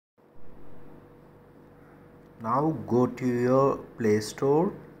Now go to your Play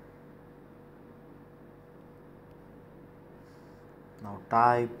Store. Now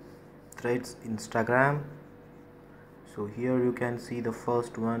type Threads Instagram. So here you can see the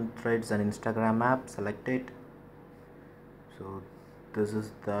first one, Threads and Instagram app. Select it. So this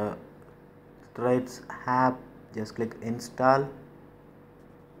is the Threads app. Just click install.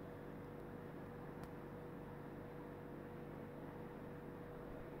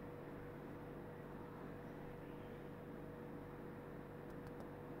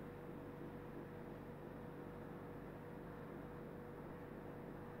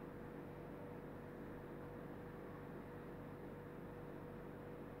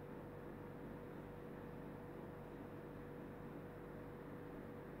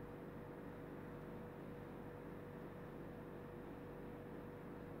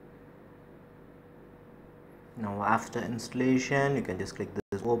 Now after installation you can just click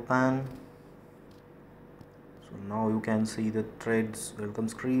this open. So now you can see the Threads welcome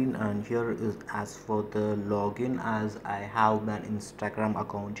screen, and here is as for the login. As I have an Instagram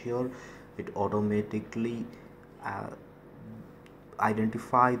account here, it automatically uh,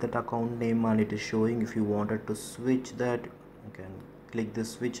 identify that account name and it is showing. If you wanted to switch that, you can click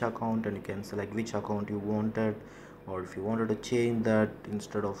this switch account and you can select which account you wanted, or if you wanted to change that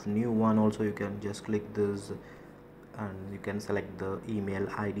instead of new one also, you can just click this and you can select the email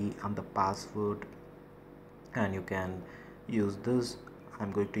ID and the password and you can use this.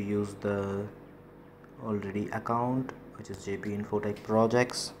 I'm going to use the already account, which is JP Infotech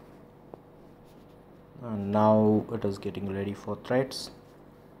Projects, and now it is getting ready for Threads.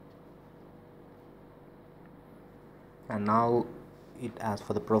 And now it asks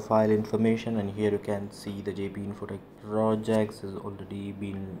for the profile information, and here you can see the JP Infotech Projects is already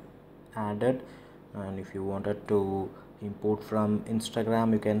been added. And if you wanted to import from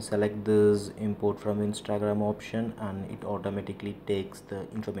Instagram, you can select this import from Instagram option and it automatically takes the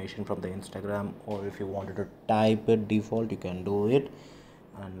information from the Instagram, or if you wanted to type it default, you can do it.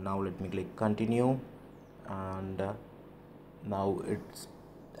 And now let me click continue, and now it's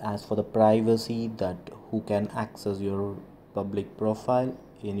as for the privacy, that who can access your public profile.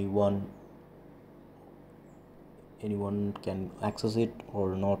 Anyone can access it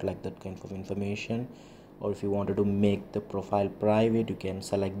or not, like that kind of information. Or if you wanted to make the profile private, you can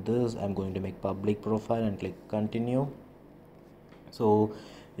select this. I'm going to make public profile and click continue. So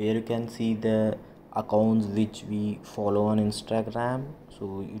here you can see the accounts which we follow on Instagram,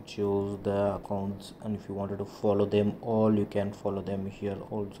 so it shows the accounts, and if you wanted to follow them all, you can follow them here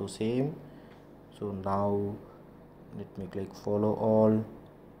also same. So now let me click follow all,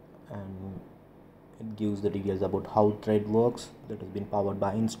 and it gives the details about how Thread works. That has been powered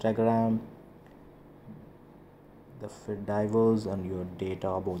by Instagram, the fit divers, and your data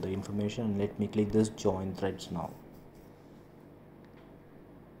about the information. Let me click this join Threads now.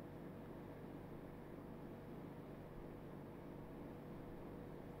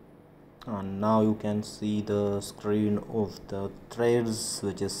 And now you can see the screen of the Threads,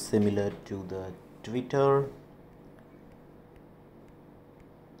 which is similar to the Twitter,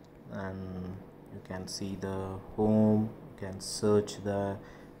 and you can see the home. You can search the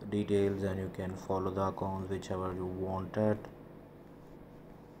details and you can follow the accounts whichever you wanted.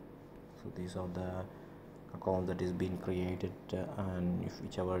 So these are the account that is being created, and if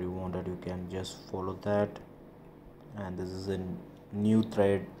whichever you wanted, you can just follow that. And this is a new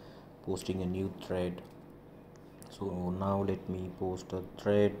thread, posting a new thread. So now let me post a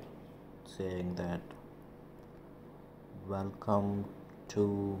thread saying that welcome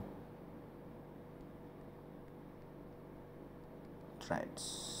to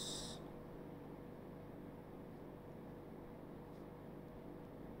Threads.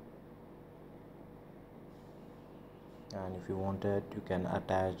 And if you wanted, you can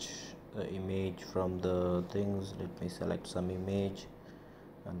attach the image from the things. Let me select some image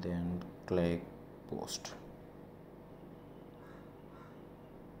and then click post.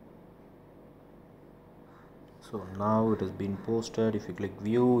 So now it has been posted. If you click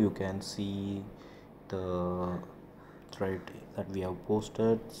view, you can see the thread that we have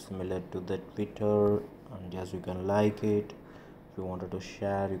posted, similar to the Twitter, and just you can like it. If you wanted to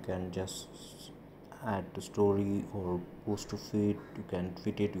share, you can just add the story or post to feed. You can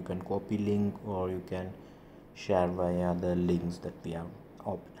tweet it, you can copy link, or you can share via the links that we have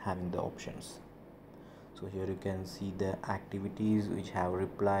having the options. So here you can see the activities which have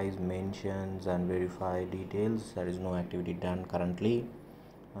replies, mentions, and verify details. There is no activity done currently,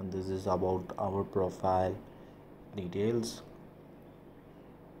 and this is about our profile details.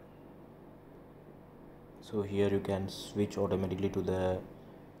 So here you can switch automatically to the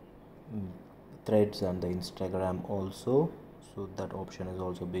Threads and the Instagram also, so that option is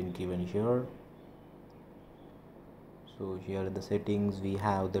also been given here. So here in the settings we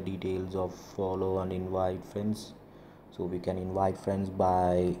have the details of follow and invite friends. So we can invite friends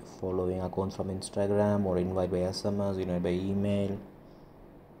by following accounts from Instagram, or invite by SMS, invite by email.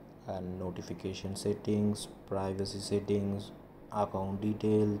 And notification settings, privacy settings, account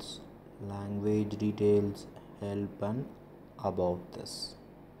details, language details, help, and about this.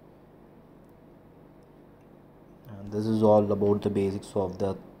 And this is all about the basics of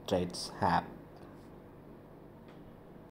the Threads app.